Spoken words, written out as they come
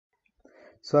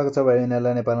स्वागत छ भाइ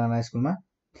यिनीहरूलाई नेपाल N.O.S स्कुलमा।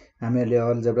 हामीहरूले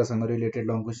अल्जेब्रासँग रिलेटेड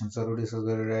लङ क्वेसन्सहरू डिस्कस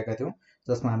गरिरहेका थियौँ,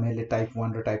 जसमा हामीहरूले टाइप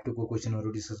 1 र टाइप 2 को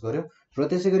क्वेसनहरू डिस्कस गर्यौँ र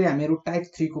त्यसैगरी हामीहरू टाइप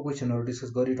 3 को क्वेसनहरू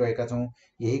डिस्कस गरिरहेका छौँ।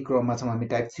 यही क्रममा छौँ, हामी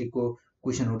टाइप 3 को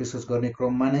क्वेसनहरू डिस्कस गर्ने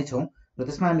क्रममा नै छौँ र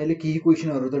त्यसमा हामीले केही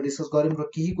क्वेसनहरू त डिस्कस गर्यौँ र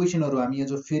केही क्वेसनहरू हामी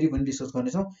आज फेरि पनि डिस्कस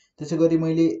गर्नेछौँ। त्यसैगरी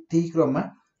मैले त्यही क्रममा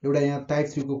एउटा यहाँ टाइप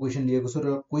 3 को क्वेसन लिएको छु र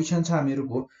क्वेसन छ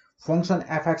हामीहरूको फंक्सन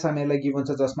fx हामीहरूलाई गिभन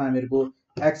छ, जसमा हामीहरूको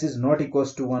x is not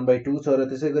equals to 1/2 छ र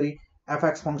त्यसैगरी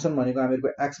fx फंक्सन भनेको हामीहरूको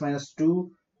x - 2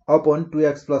 अपॉन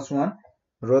 2x + 1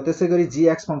 र त्यसैगरी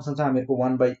gx फंक्सन छ हामीहरूको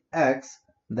 1/x,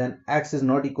 then x is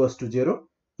not equals to 0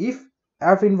 if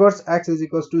f inverse x is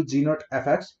equals to g not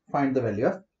fx find the value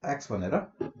of x भनेर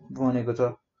भनेको छ।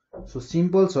 सो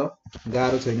सिम्पल छ,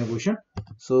 गाह्रो छैन क्वेसन।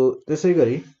 सो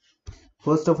त्यसैगरी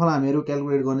फर्स्ट अफ अल हामीहरू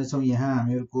क्याल्कुलेट गर्नेछौँ। यहाँ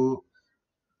हामीहरूको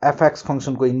fx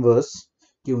फंक्सन को इन्भर्स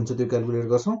के हुन्छ त्यो क्याल्कुलेट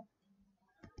गर्छौँ।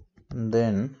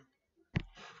 Then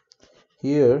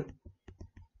here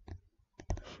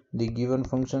the given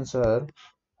functions are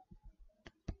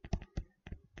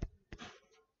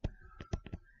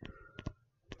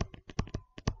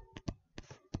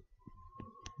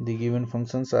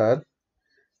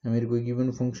हामीहरूको गिभन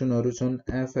फंक्सनहरू छन्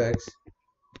fx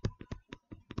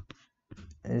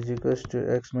is equals to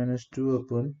x - 2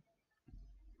 upon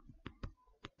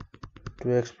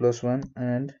 2x + 1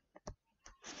 and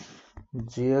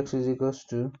gx is equals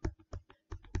to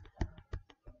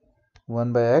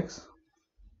 1/x.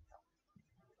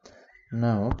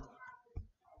 Now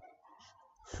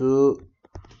so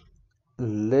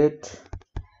let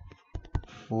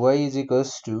y is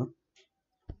equals to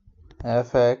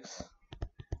fx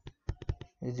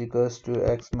is equals to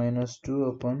x - 2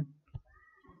 upon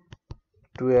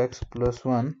 2x +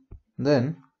 1, then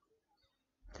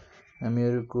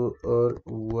हामीहरूको और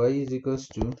y is equals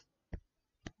to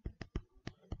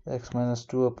x -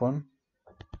 2 upon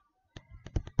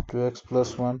 2x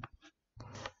 + 1,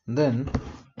 then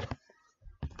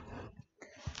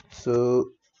so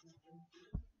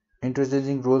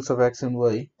interchanging roles of x and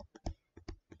y,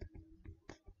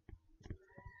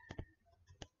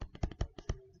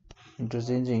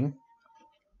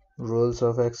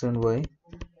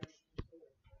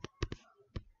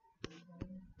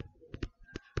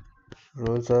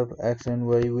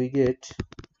 we get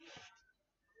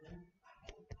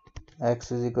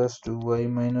x is equals to y -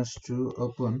 2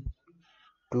 upon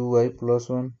 2y +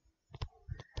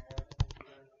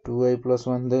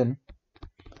 1, then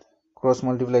cross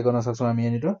multiply गर्न सक्छौँ हामी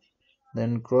यहाँनिर।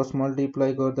 Then cross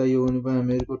multiply गर्दा यो हुने भयो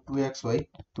हामीहरूको 2xy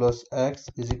 + x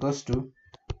is equals to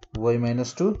y -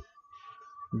 2,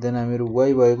 then हामीहरू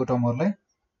y भएको टर्महरूलाई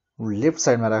लेफ्ट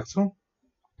साइडमा राख्छौँ।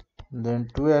 Then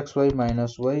 2xy -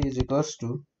 y is equals to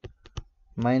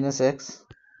 -x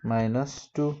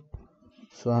 - 2।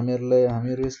 So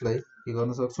हामीहरू यसलाई के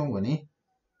गर्न सक्छौँ भने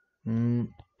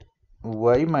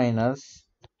y -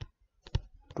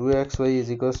 2xy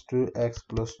is equals to x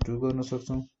 + 2 गर्न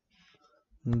सक्छौँ।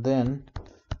 देन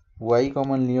y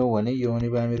कमन लियौँ भने यो हुने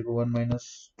भयो हामीहरूको 1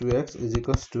 - 2x is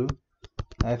equals to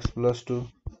x + 2।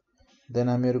 Then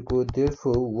हामीहरूको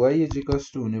therefore y is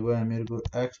equals to हुने भयो हामीहरूको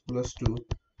x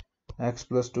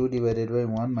 + 2 divided by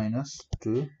 1 -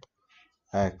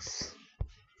 2x।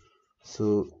 So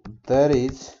that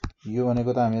is यो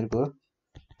भनेको त हामीहरूको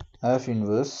f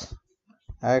इन्भर्स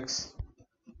x,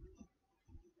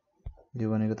 यो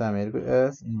भनेको त हामीहरूको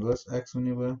f इन्भर्स x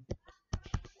हुने भयो।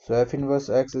 So f inverse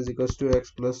x is equals to x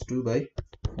 + 2 by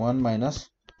 1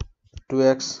 -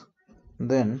 2x।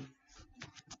 Then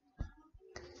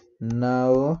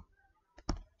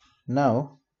now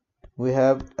we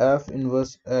have f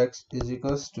inverse x is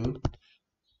equals to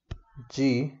g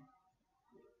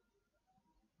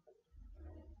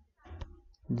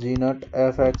not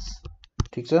fx,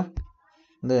 ठीक छ।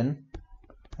 देन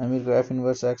हामीहरूको f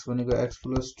इन्भर्स x भनेको x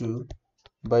 + 2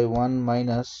 by 1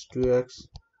 - 2x।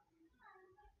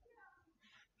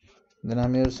 Then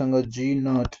हामीहरूसँग g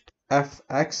not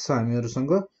fx छ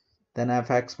हामीहरूसँग। Then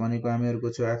fx भनेको हामीहरूको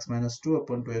छ x - 2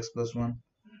 upon 2x + 1,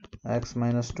 x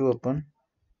 - 2 upon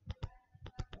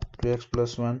 2x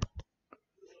 + 1,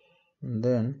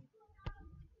 then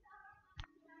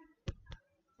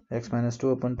x -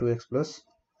 2 upon 2x +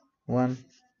 1.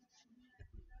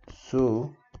 So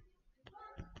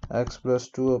x +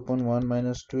 2 upon 1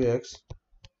 - 2x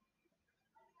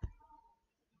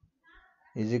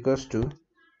is equals to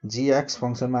gx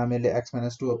फंक्सनमा हामीले x -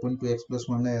 2 upon 2x +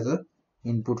 1 लाई as a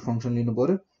input function लिनु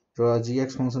पर्यो र gx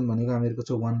function भनेको हामीहरूको छ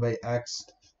 1/x।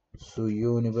 सो यो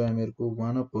हुने भयो हामीहरूको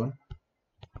 1 upon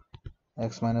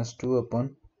x - 2 upon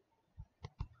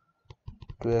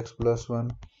 2x + 1,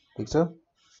 ठीक छ।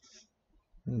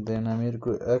 then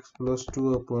हामीहरुको x plus 2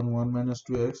 upon 1 minus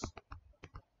 2x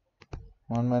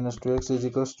 1 minus 2x is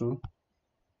equals to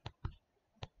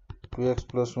 2x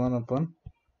plus 1 upon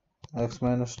x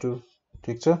minus 2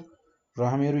 ठीक छ र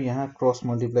हामीहरु यहाँ क्रस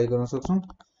मल्टिप्लाई गर्न सक्छौं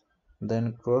then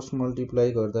क्रस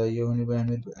मल्टिप्लाई गर्दा यो हुने भयो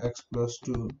हामीहरुको x plus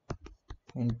 2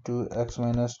 into x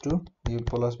minus 2 यो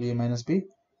plus b minus b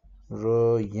र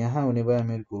यहाँ हुने भयो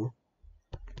हामीहरुको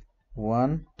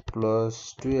 1 plus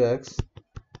 2x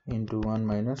into 1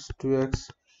 minus 2x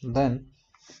then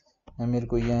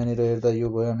हामीहरुको यहाँ नि हेर्दा यो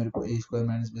भयो हामीहरुको a square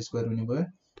minus b square हुने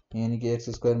भयो यानी कि x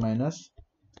square minus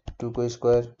 2 को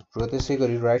स्क्वायर र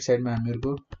त्यसैगरी राइट साइडमा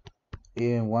हामीहरुको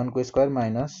a 1 को स्क्वायर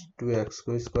minus 2x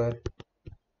को स्क्वायर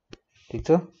ठीक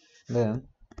छ then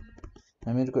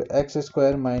हामीहरुको x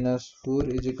square minus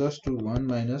 4 is equals to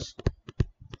 1 minus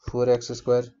 4x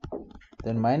square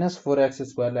then minus 4x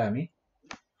square लाई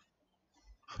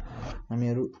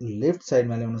हामीहरु लेफ्ट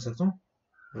साइडमा ल्याउन सक्छौं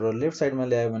र लेफ्ट साइडमा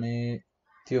ल्यायो भने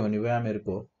त्यो हुने भयो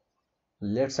हामीहरुको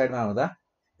लेफ्ट साइडमा आउँदा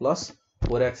प्लस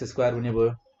 4x स्क्वायर हुने भयो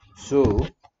so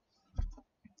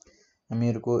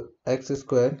हामीहरुको x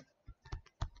square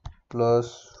plus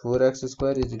 4x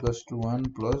square is equals to 1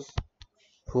 plus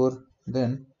 4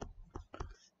 then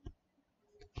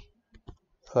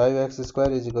 5x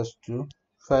square is equals to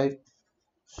 5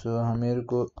 so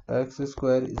हामीहरुको x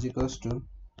square is equals to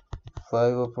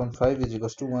 5 upon 5 is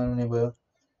equals to 1 हुने भयो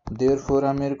therefore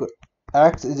हामीहरुको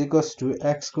x is equals to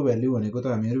x को value भनेको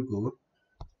त हामीहरुको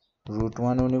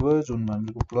 √1 हुने भयो जुन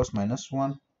हामीहरुको plus minus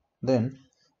 1 then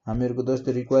हामीहरुको thus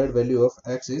the required value of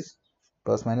x is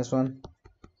plus minus 1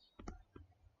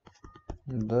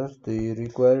 thus the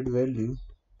required value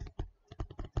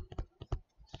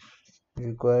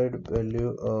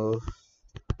of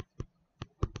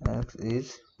x is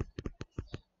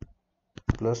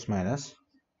plus minus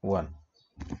 1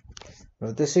 र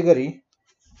त्यसैगरी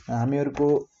हामीहरुको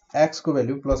x को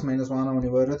भ्यालु plus minus 1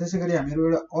 आउने भयो र त्यसैगरी हामीहरु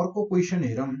एउटा अर्को क्वेशन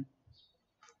हेरौं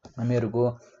हामीहरुको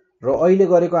र अहिले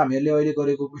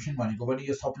गरेको क्वेशन भनेको पनि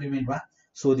यो सप्लिमेन्टमा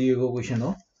सोधिएको क्वेशन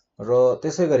हो र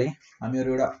त्यसैगरी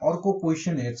हामीहरु एउटा अर्को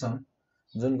क्वेशन हेर्छौं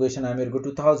जुन क्वेशन हामीहरुको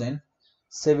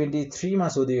 2073 मा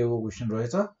सोधिएको क्वेशन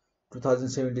रहेछ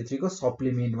 2073 को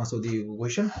सप्लिमेन्टमा सोधिएको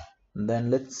question then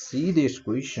let's see this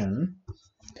question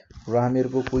र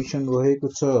हामीहरुको क्वेशन रहेको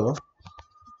छ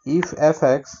if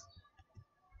fx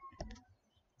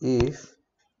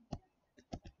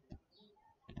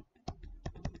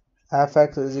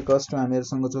is equals to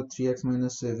हामीहरुसँग छ 3x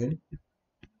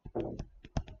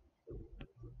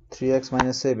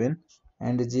minus 7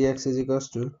 and gx is equals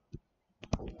to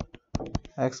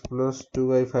x plus 2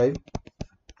 by 5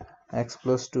 x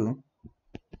plus 2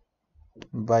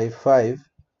 by 5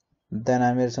 then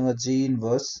हामीहरुसँग g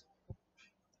inverse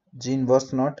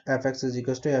not fx is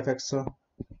equals to fx छ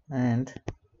and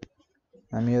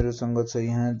हामीहरुसँग छ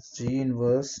यहाँ g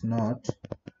inverse not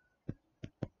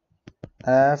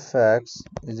fx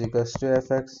is equals to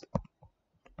fx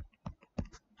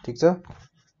ठीक छ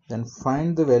then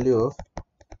find the value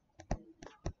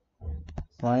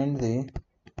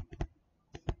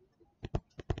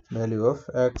of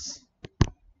x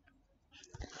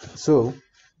so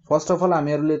first of all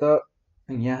हामीहरुले त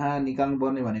यहाँ निकाल्नु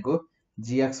पर्ने भनेको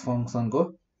gx फंक्शन को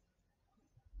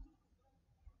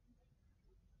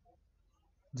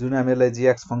जुन हामीहरुलाई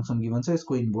gx फंक्शन गिभन छ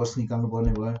यसको इन्भर्स निकाल्नु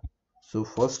पर्ने भयो so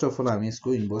first of all हामी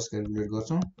यसको इन्भर्स क्याल्कुलेट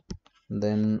गर्छौं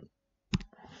then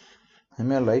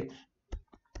हामीहरुलाई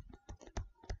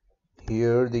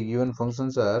here the given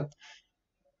functions are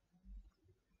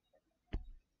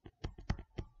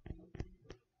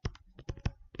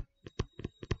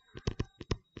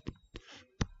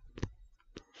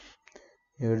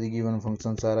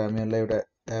हामीहरुलाई एउटा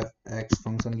fx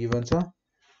फंक्शन गिभन छ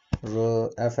र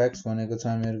fx भनेको छ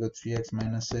हामीहरुको 3x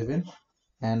minus 7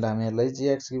 and हामीहरुलाई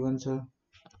gx given छ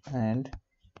and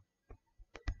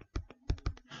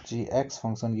gx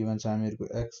फंक्शन गिभन छ हामीहरुको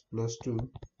x plus 2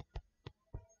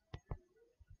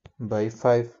 by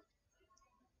 5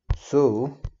 so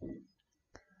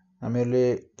हामीहरुले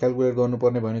calculate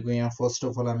गर्नुपर्ने भनेको यहाँ फर्स्ट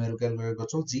अफ अल हामीहरु क्याल्कुलेट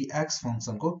गर्छौं gx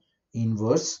फंक्शन को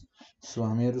inverse so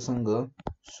हामीहरुसँग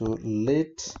so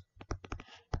let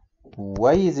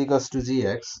y is equals to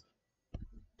gx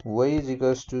is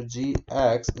equals to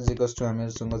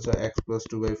हामीहरुसँग छ x plus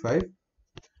 2 by 5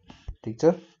 ठीक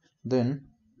छ then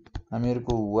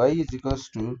हामीहरुको y is equals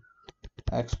to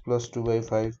x plus 2 by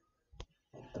 5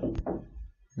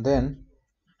 then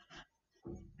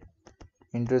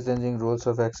interchanging roles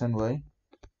of x and y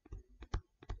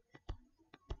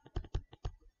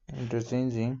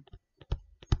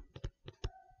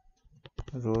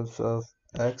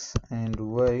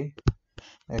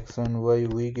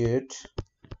we get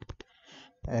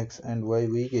x and y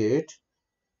we get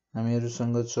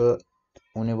हामीहरुसँग छ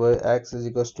हुने भयो x =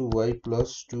 y +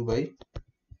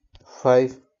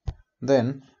 2/5 then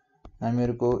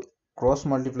हामीहरुको cross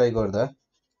multiply गर्दा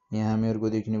यहाँ हामीहरुको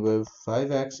देखिने भयो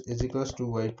 5x =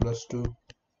 y + 2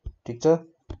 ठीक छ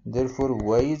therefore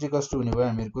y = हुने भयो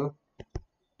हामीहरुको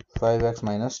 5x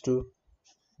 - 2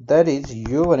 that is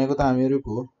यो भनेको त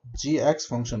हामीहरुको gx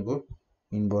फंक्शन को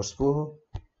इन्भर्स पो हो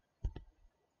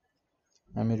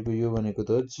हामीहरुको यो भनेको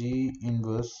त g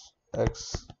inverse x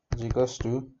 =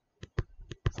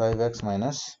 5x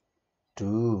 - 2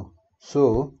 so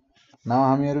now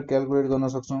हामीहरु calculate गर्न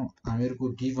सक्छौं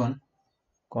हामीहरुको गिवन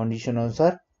कन्डिसन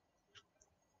अनुसार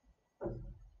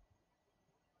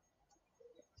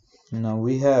now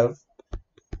we have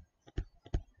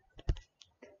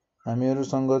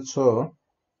हामीहरुसँग छ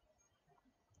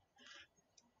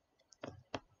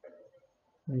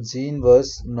g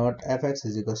inverse not fx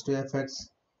 = fx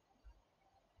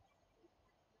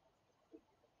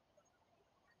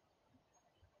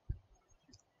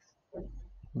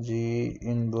g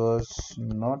inverse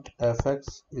not fx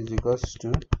 =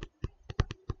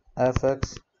 fx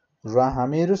र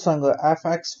हामीहरुसँग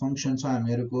fx फंक्शन छ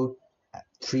हामीहरुको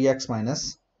 3x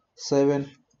 - 7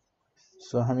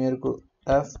 so हामीहरुको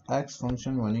fx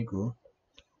फंक्शन भनेको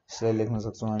यसलाई लेख्न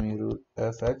सक्छौं हामीहरु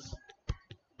fx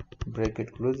bracket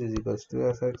close =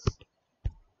 fx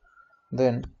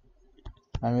then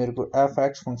हामीहरुको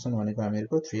fx function भनेको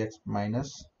हामीहरुको 3x - 7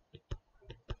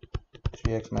 =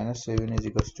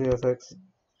 fx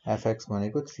fx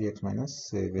भनेको 3x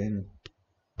 - 7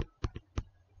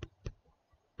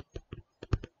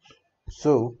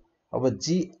 so अब g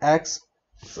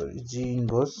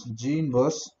inverse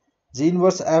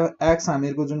x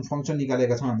हामीहरुको जुन फंक्शन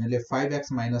निकालेका छौं हामीले 5x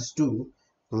 - 2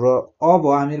 र अब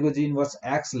हामीहरुको g inverse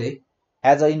x ले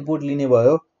एज अ इनपुट लिने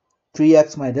भयो 3x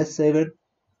 - 7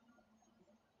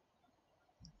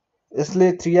 यसले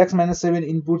 3x - 7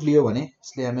 इनपुट लियो भने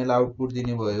यसले हामीलाई आउटपुट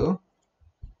दिने भयो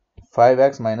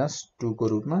 5x - 2 को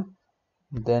रूपमा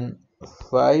then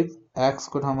 5x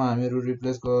को ठाउँमा हामीहरु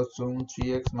रिप्लेस गर्छौं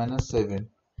 3x - 7 -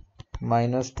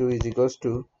 2 =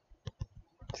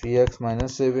 3x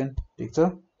 - 7 ठीक छ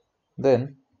then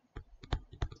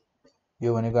यो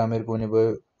भनेको हामीहरुको हुने भयो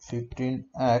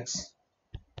 15x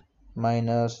 -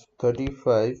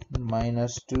 35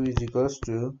 - 2 =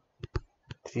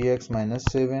 3x -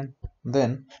 7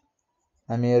 then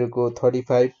हामीहरुको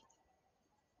 35 -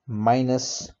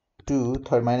 2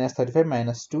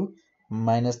 -35 - 2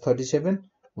 -37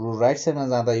 र राइट साइडमा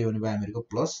जाँदा यो हुने भयो हामीहरुको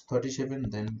 +37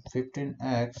 then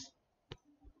 15x -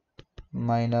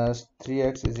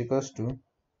 3x =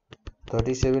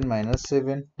 37 -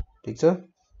 7 ठीक छ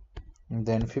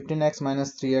then 15x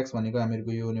 - 3x भनेको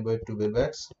हामीहरुको यो हुने भयो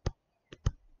 12x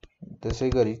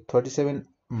त्यसैगरी 37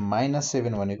 -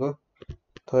 7 भनेको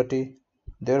 30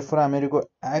 therefore हामीहरुको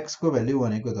x को भ्यालु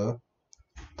भनेको त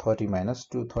 30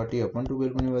 - 2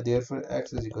 30/12 हुने भयो therefore x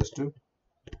 =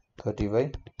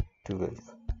 30/12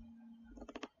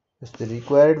 is the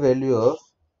required value of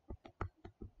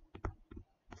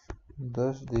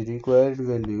thus the required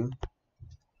value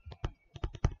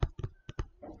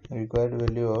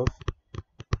of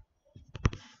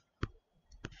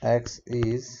x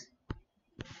is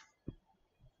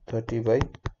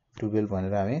 30/12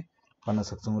 भनेर हामी भन्न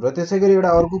सक्छौं र त्यसैगरी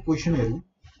एउटा अर्को क्वेशनहरु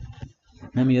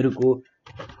हामीहरुको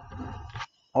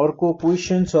अर्को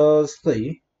क्वेशन छ जस्तै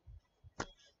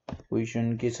क्वेशन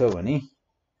के छ भने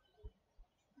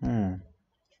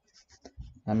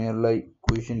हामीहरुलाई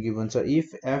क्वेशन गिभन छ if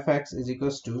fx =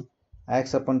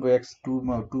 x/2x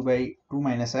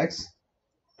 2/2 - x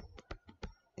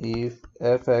if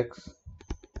fx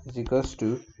 = x/2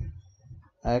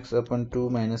 - x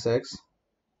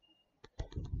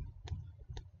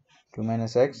 2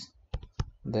 - x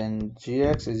then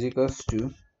gx =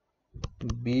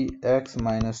 bx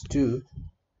 - 2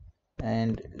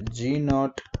 and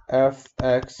g0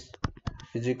 fx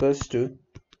 =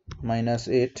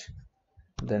 -8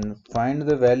 then find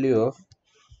the value of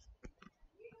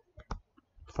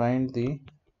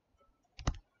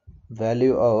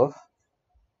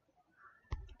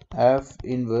f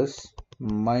inverse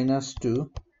 -2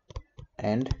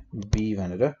 and b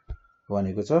भनेर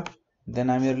भनेको छ then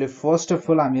हामीहरुले first of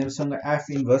all हामीहरुसँग f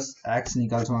inverse x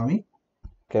निकाल्छौं हामी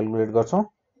calculate गर्छौं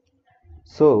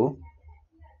so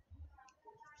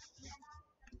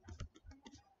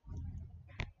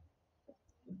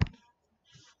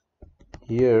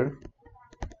here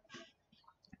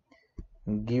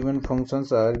given functions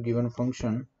are given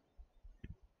function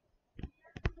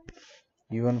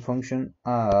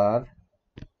are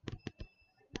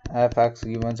fx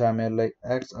given छ हामीहरुलाई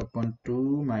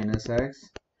x/2 - x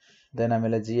then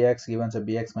हामीलाई gx given छ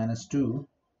bx minus 2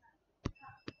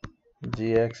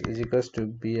 gx is equals to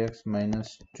bx minus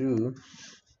 2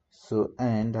 so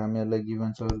and हामीलाई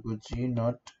given छ अर्को g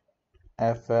not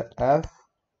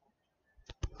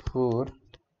f4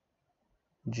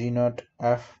 g not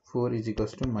f4 is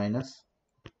equals to minus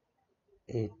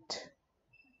 8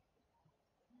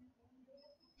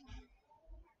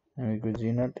 हामीको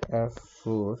g not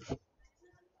f4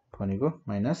 भनेको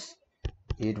minus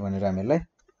 8 भनेर हामीलाई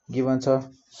given छ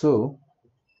so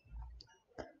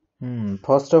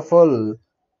first of all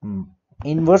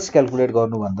inverse calculate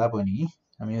गर्नु भन्दा पनि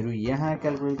हामीहरु यहाँ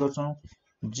क्याल्कुलेट गर्छौं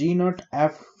g not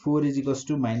f4 is equals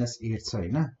to minus 8 छ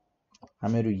हैन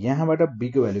हामीहरु यहाँबाट b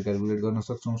को भ्यालु क्याल्कुलेट गर्न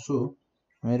सक्छौं सो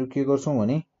हामीहरु के गर्छौं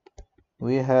भने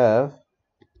we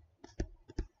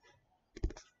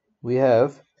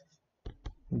have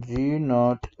g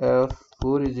not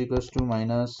f4 is equals to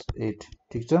minus 8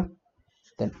 ठीक छ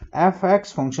then fx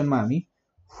फंक्शन मा हामी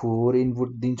 4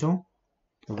 इनपुट दिन्छौं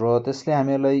र त्यसले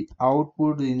हामीलाई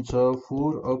आउटपुट दिन्छ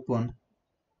 4 upon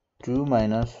 2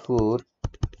 minus 4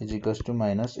 is equals to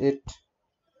minus 8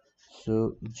 so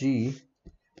g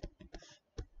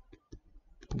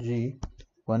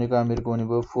भनेको हामीहरुको हुने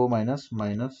भयो 4 minus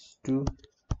 2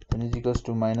 then is equals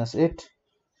to minus 8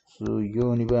 so यो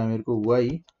हुने भयो हामीहरुको y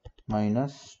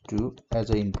minus 2 as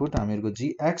a input हामीहरुको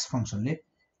gx function ले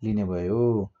लिने भयो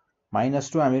minus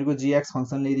 2 हामीहरुको gx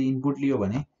फंक्शन ले यदि इनपुट लियो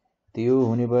भने त्यो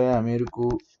हुने भयो हामीहरुको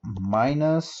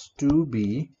minus 2b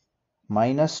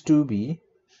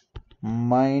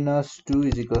minus 2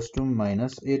 is equals to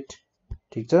minus 8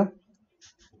 ठीक छ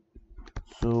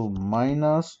so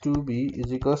minus 2b is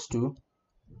equals to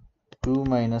 2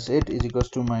 minus 8 is equals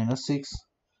to minus 6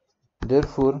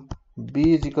 therefore b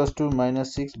is equals to minus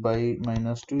 6 by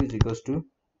minus 2 is equals to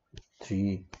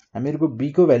 3 हामीहरुको b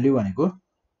को value भनेको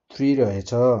 3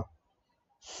 रहेछ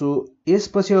so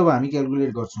यसपछि अब हामी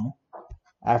calculate गर्छौं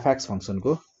fx function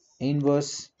को inverse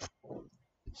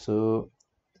so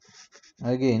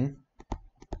again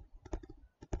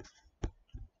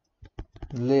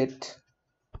let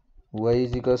y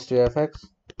is equals to fx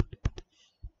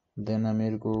then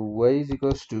हामीहरुको y is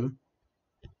equals to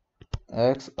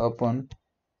x upon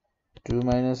 2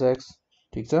 minus x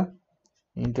ठीक छ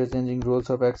interchanging roles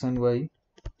of x and y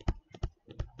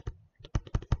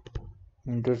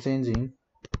interchanging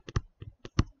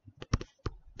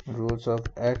roles of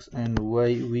x and y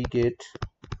we get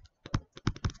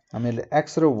हामीले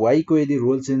x र y को यदि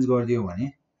role change गर्दियौ भने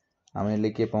हामीले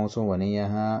के पाउँछौं भने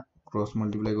यहाँ क्रस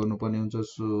मल्टिप्लाई गर्नुपर्ने हुन्छ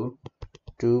so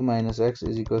 2 minus x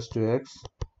is equals to x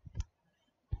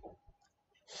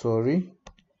sorry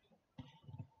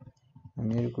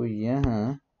हामीहरुको यहाँ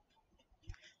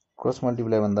क्रस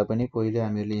मल्टिप्लाई भन्दा पनि पहिले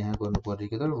हामीहरुले यहाँ गर्नुपर्ने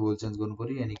के त रोल चेन्ज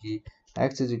गर्नुपर्यो यानी कि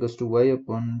x is equals to y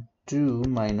upon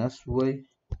 2 minus y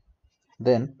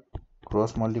then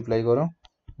cross multiply गरौं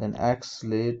then x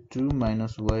ले 2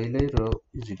 minus y ले र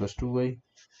is equals to y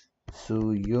so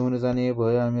यो हुन जाने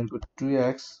भयो हामीहरुको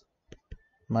 2x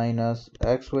minus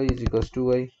xy is equals to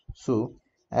y so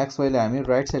xy ले हामी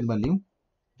राइट साइडमा लियौं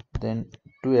then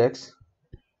 2x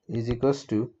is equals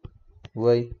to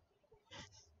y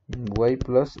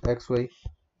plus xy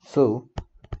so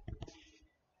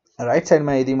right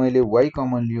साइडमा यदि मैले y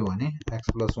कमन लियो भने x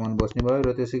plus 1 बस्ने भयो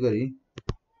र त्यसैगरी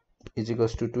is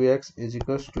equals to 2x is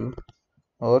equals to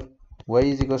or y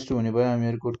is equals to हुने भयो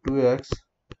हामीहरुको 2x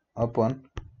upon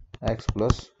x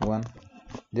plus 1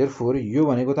 therefore यो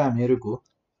भनेको त हामीहरुको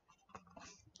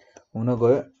हुन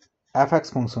गयो fx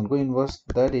फंक्शन को inverse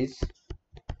that is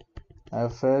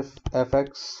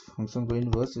fx function को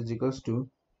inverse is equals to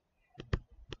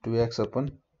 2x upon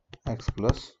x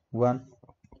plus 1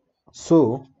 so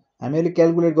हामीले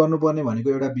क्याल्कुलेट गर्नुपर्ने भनेको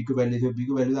एउटा b को भ्यालु थियो b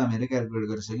को भ्यालु त हामीले क्याल्कुलेट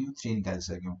गरिसक्यौं 3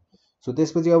 निकालिसक्यौं सो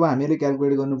त्यसपछि अब हामीले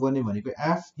क्याल्कुलेट गर्नुपर्ने भनेको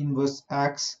f इन्भर्स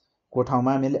x को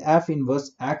ठाउँमा हामीले f इन्भर्स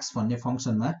x भन्ने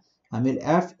फंक्शनमा हामीले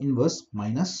f इन्भर्स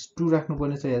 -2 राख्नु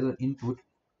पर्ने छ as a input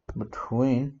but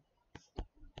when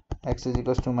x is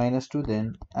equals to -2 then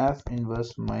f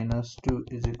inverse -2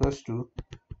 is equals to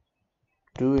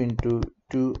 2 into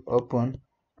 2 upon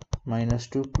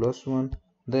 -2 plus 1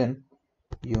 then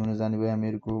यो हुन जाने भयो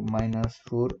हामीहरुको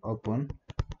 -4 upon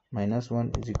 -1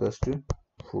 is equals to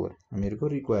 4 हामीहरुको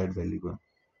required value भयो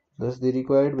thus the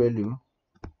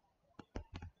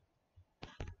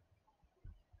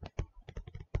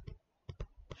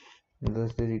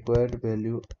required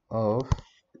value of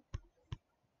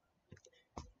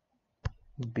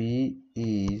b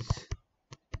is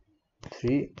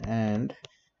 3 and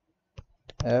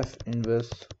f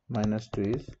inverse -2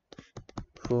 is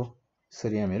 4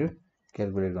 sorry हामीहरु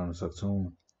calculate गर्न सक्छौं